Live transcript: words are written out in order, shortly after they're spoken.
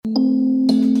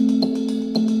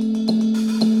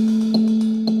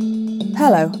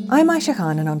Hello, I'm Aisha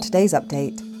Khan, and on today's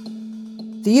update,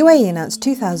 the UAE announced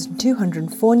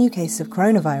 2,204 new cases of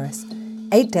coronavirus,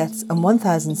 8 deaths and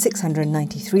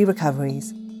 1,693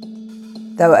 recoveries.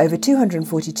 There were over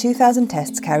 242,000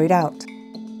 tests carried out.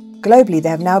 Globally,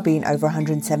 there have now been over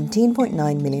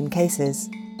 117.9 million cases.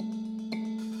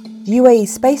 The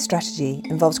UAE's space strategy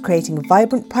involves creating a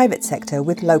vibrant private sector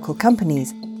with local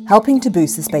companies, helping to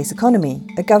boost the space economy,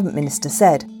 a government minister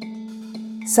said.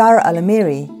 Sara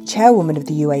Al-Amiri, chairwoman of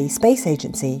the UAE Space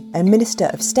Agency and Minister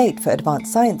of State for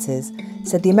Advanced Sciences,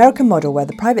 said the American model where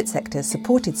the private sector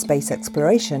supported space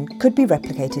exploration could be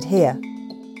replicated here.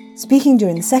 Speaking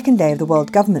during the second day of the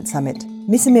World Government Summit,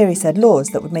 Ms. Amiri said laws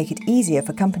that would make it easier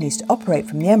for companies to operate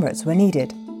from the Emirates were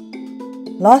needed.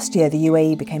 Last year, the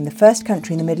UAE became the first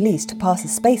country in the Middle East to pass a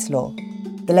space law.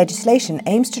 The legislation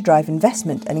aims to drive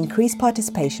investment and increase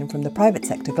participation from the private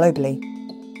sector globally.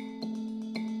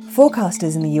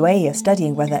 Forecasters in the UAE are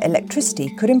studying whether electricity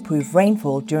could improve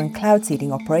rainfall during cloud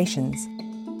seeding operations.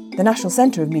 The National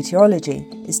Centre of Meteorology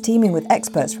is teaming with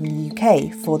experts from the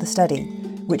UK for the study,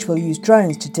 which will use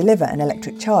drones to deliver an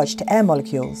electric charge to air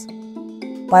molecules.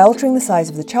 By altering the size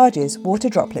of the charges, water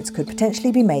droplets could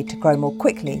potentially be made to grow more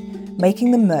quickly,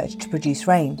 making them merge to produce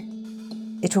rain.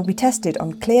 It will be tested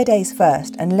on clear days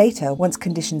first and later, once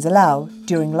conditions allow,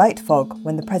 during light fog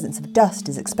when the presence of dust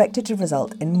is expected to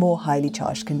result in more highly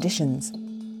charged conditions.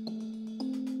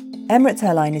 Emirates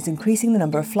Airline is increasing the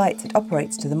number of flights it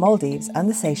operates to the Maldives and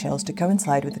the Seychelles to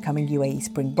coincide with the coming UAE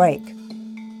spring break.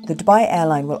 The Dubai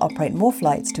airline will operate more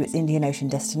flights to its Indian Ocean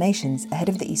destinations ahead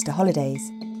of the Easter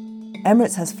holidays.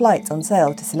 Emirates has flights on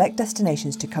sale to select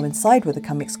destinations to coincide with the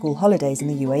coming school holidays in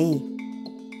the UAE.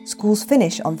 Schools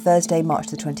finish on Thursday, March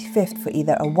the 25th for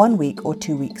either a 1-week or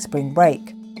 2-week spring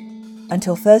break.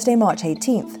 Until Thursday, March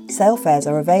 18th, sale fares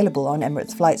are available on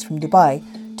Emirates flights from Dubai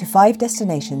to 5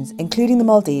 destinations, including the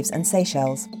Maldives and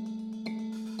Seychelles.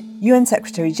 UN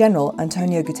Secretary-General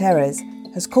Antonio Guterres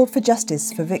has called for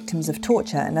justice for victims of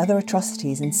torture and other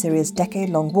atrocities in Syria's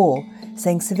decade-long war,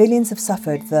 saying civilians have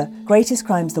suffered the greatest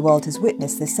crimes the world has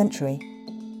witnessed this century.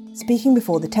 Speaking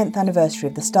before the 10th anniversary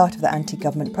of the start of the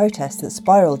anti-government protests that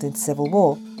spiralled into civil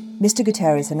war, Mr.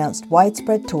 Guterres announced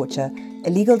widespread torture,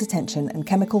 illegal detention and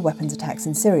chemical weapons attacks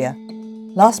in Syria.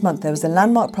 Last month there was a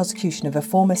landmark prosecution of a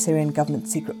former Syrian government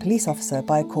secret police officer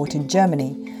by a court in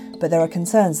Germany, but there are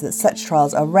concerns that such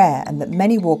trials are rare and that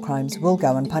many war crimes will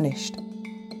go unpunished.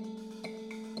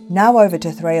 Now over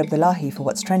to Thray Abdullahi for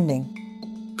what's trending.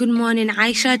 Good morning,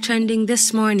 Aisha. Trending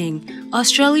this morning.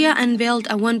 Australia unveiled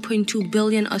a $1.2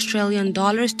 billion Australian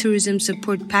dollars tourism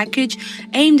support package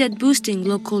aimed at boosting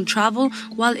local travel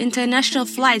while international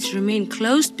flights remain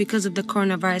closed because of the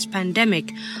coronavirus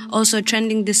pandemic. Also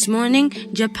trending this morning,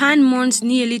 Japan mourns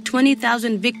nearly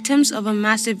 20,000 victims of a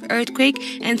massive earthquake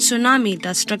and tsunami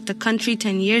that struck the country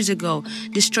 10 years ago,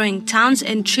 destroying towns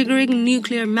and triggering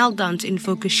nuclear meltdowns in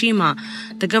Fukushima.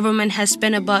 The government has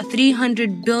spent about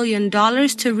 $300 billion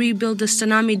to rebuild the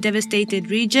tsunami-devastated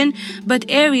region, but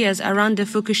areas around the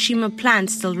Fukushima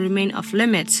plant still remain off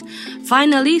limits.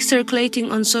 Finally,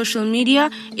 circulating on social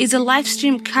media is a live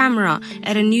stream camera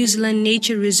at a New Zealand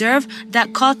nature reserve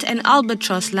that caught an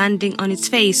albatross landing on its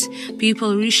face.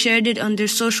 People reshared it on their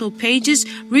social pages,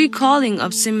 recalling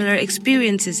of similar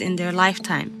experiences in their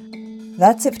lifetime.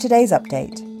 That's it for today's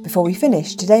update. Before we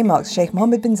finish, today marks Sheikh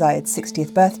Mohammed bin Zayed's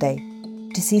 60th birthday.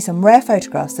 To see some rare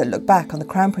photographs that look back on the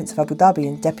Crown Prince of Abu Dhabi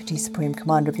and Deputy Supreme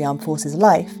Commander of the Armed Forces'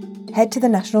 life, head to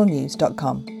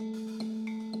thenationalnews.com.